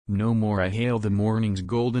No more I hail the morning's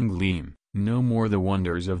golden gleam, no more the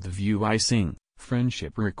wonders of the view I sing.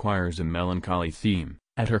 Friendship requires a melancholy theme,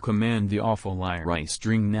 at her command the awful lyre I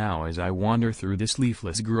string now as I wander through this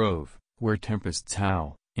leafless grove, where tempests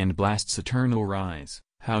howl, and blasts eternal rise.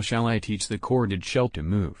 How shall I teach the chorded shell to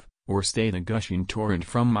move, or stay the gushing torrent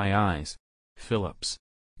from my eyes? Phillips,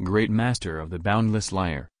 great master of the boundless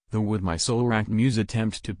lyre, the wood my soul-racked muse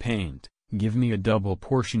attempt to paint, give me a double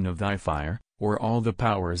portion of thy fire, or all the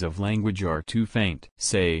powers of language are too faint.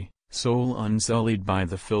 Say, soul unsullied by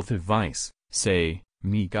the filth of vice, say,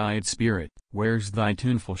 meek-eyed spirit, where's thy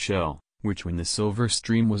tuneful shell, which when the silver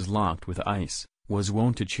stream was locked with ice, was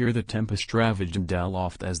wont to cheer the tempest-ravaged dell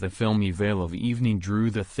oft as the filmy veil of evening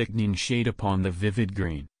drew the thickening shade upon the vivid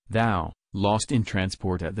green. Thou, lost in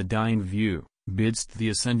transport at the dying view, bidst the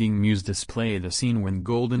ascending muse display the scene when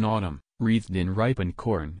golden autumn, wreathed in ripened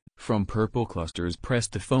corn, from purple clusters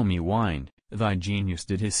pressed the foamy wine. Thy genius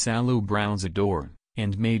did his sallow brows adorn,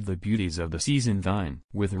 and made the beauties of the season thine.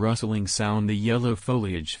 With rustling sound the yellow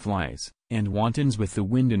foliage flies, and wantons with the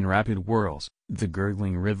wind in rapid whirls, the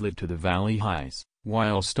gurgling rivulet to the valley hies,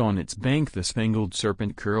 whilst on its bank the spangled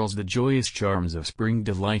serpent curls. The joyous charms of spring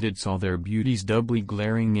delighted saw their beauties doubly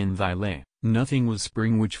glaring in thy lay. Nothing was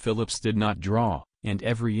spring which Phillips did not draw, and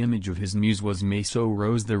every image of his muse was May. So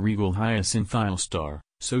rose the regal hyacinthine star,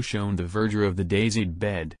 so shone the verdure of the daisied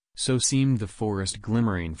bed, so seemed the forest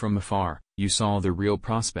glimmering from afar. You saw the real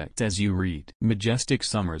prospect as you read. Majestic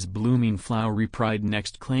summer's blooming flowery pride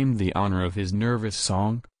next claimed the honor of his nervous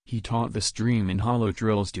song. He taught the stream in hollow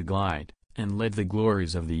trills to glide, and led the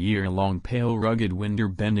glories of the year along pale rugged winter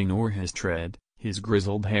bending o'er his tread. His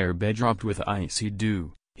grizzled hair bedropped with icy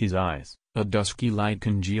dew, his eyes, a dusky light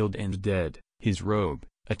congealed and dead, his robe,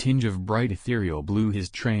 a tinge of bright ethereal blue, his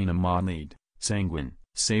train a motleyed, sanguine,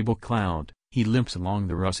 sable cloud. He limps along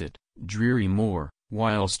the russet, dreary moor,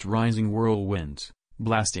 whilst rising whirlwinds,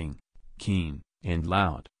 blasting, keen, and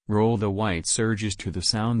loud, roll the white surges to the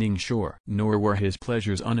sounding shore. Nor were his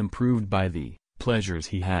pleasures unimproved by thee. Pleasures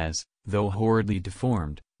he has, though horridly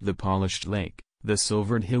deformed. The polished lake, the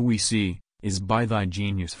silvered hill we see, is by thy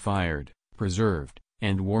genius fired, preserved,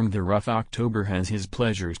 and warmed. The rough October has his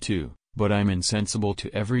pleasures too, but I'm insensible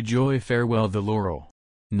to every joy. Farewell the laurel.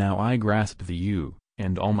 Now I grasp the yew,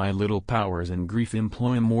 and all my little powers and grief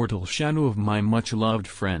employ immortal shadow of my much-loved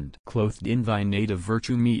friend. Clothed in thy native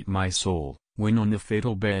virtue meet my soul, when on the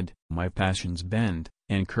fatal bed, my passions bend,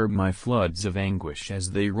 and curb my floods of anguish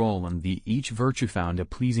as they roll. In thee each virtue found a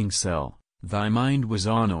pleasing cell, thy mind was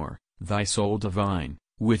honor, thy soul divine,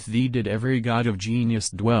 with thee did every god of genius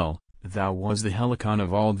dwell. Thou was the helicon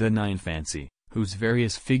of all the nine fancy, whose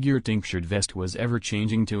various figure tinctured vest was ever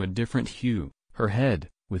changing to a different hue. Her head,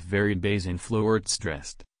 with varied bays and flowers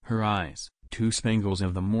dressed, her eyes, two spangles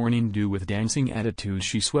of the morning dew. With dancing attitudes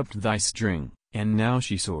she swept thy string, and now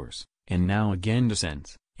she soars, and now again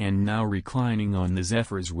descends, and now reclining on the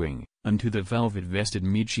zephyr's wing, unto the velvet-vested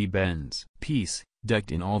mead she bends. Peace,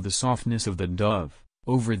 decked in all the softness of the dove,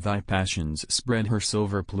 over thy passions spread her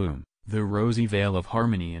silver plume. The rosy veil of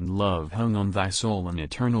harmony and love hung on thy soul in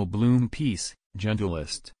eternal bloom. Peace,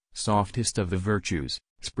 gentlest, softest of the virtues,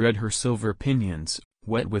 spread her silver pinions,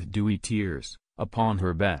 wet with dewy tears, upon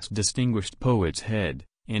her best distinguished poet's head,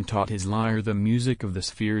 and taught his lyre the music of the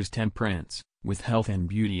sphere's temperance. With health and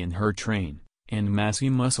beauty in her train, and massy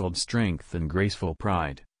muscled strength and graceful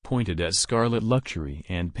pride, pointed as scarlet luxury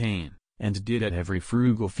and pain, and did at every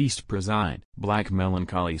frugal feast preside. Black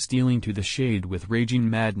melancholy stealing to the shade with raging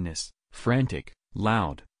madness, frantic,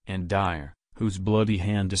 loud, and dire, whose bloody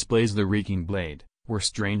hand displays the reeking blade, were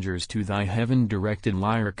strangers to thy heaven-directed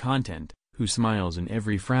lyre content, who smiles in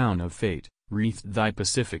every frown of fate, wreathed thy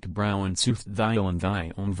pacific brow and soothed thy ill in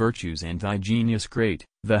thy own virtues and thy genius great.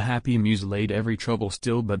 The happy muse laid every trouble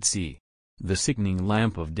still. But see, the sickening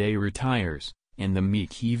lamp of day retires, and the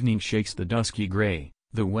meek evening shakes the dusky gray.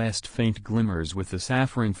 The west faint glimmers with the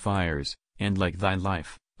saffron fires, and like thy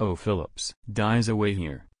life, O Phillips, dies away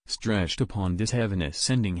here, stretched upon this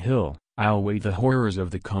heaven-ascending hill. I'll wait the horrors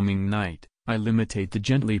of the coming night, I'll imitate the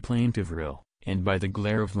gently plaintive rill, and by the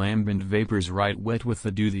glare of lambent vapors write wet with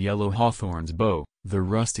the dew the yellow hawthorn's bow. The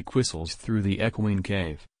rustic whistles through the echoing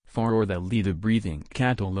cave, far o'er the lea the breathing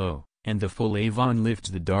cattle low, and the full Avon lifts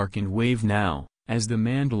the darkened wave. Now, as the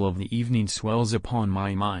mantle of the evening swells upon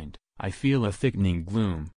my mind, I feel a thickening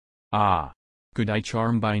gloom. Ah! Could I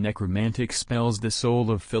charm by necromantic spells the soul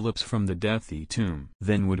of Phillips from the deathy tomb?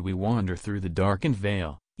 Then would we wander through the darkened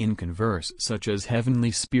vale, in converse such as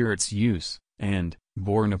heavenly spirits use, and,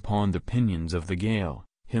 borne upon the pinions of the gale,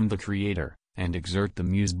 hymn the Creator, and exert the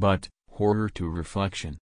muse. But, horror to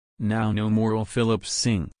reflection! Now no more will Phillips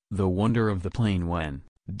sing, the wonder of the plain when,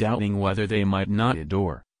 doubting whether they might not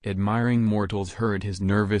adore, admiring mortals heard his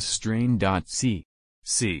nervous strain.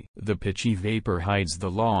 See, the pitchy vapor hides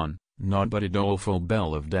the lawn, naught but a doleful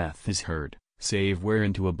bell of death is heard, save where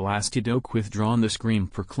into a blasted oak withdrawn the scream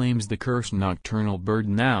proclaims the cursed nocturnal bird.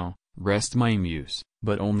 Now, rest my muse,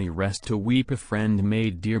 but only rest to weep a friend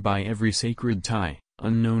made dear by every sacred tie,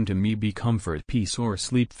 unknown to me be comfort peace or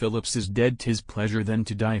sleep. Phillips is dead, 'tis pleasure then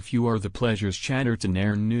to die, few are the pleasures Chatterton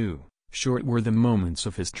e'er knew, short were the moments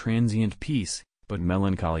of his transient peace, but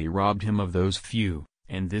melancholy robbed him of those few,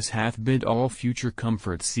 and this hath bid all future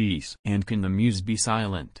comfort cease. And can the muse be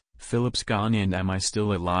silent, Phillips gone, and am I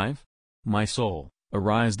still alive? My soul,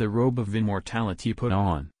 arise, the robe of immortality put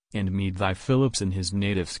on, and meet thy Phillips in his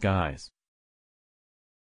native skies.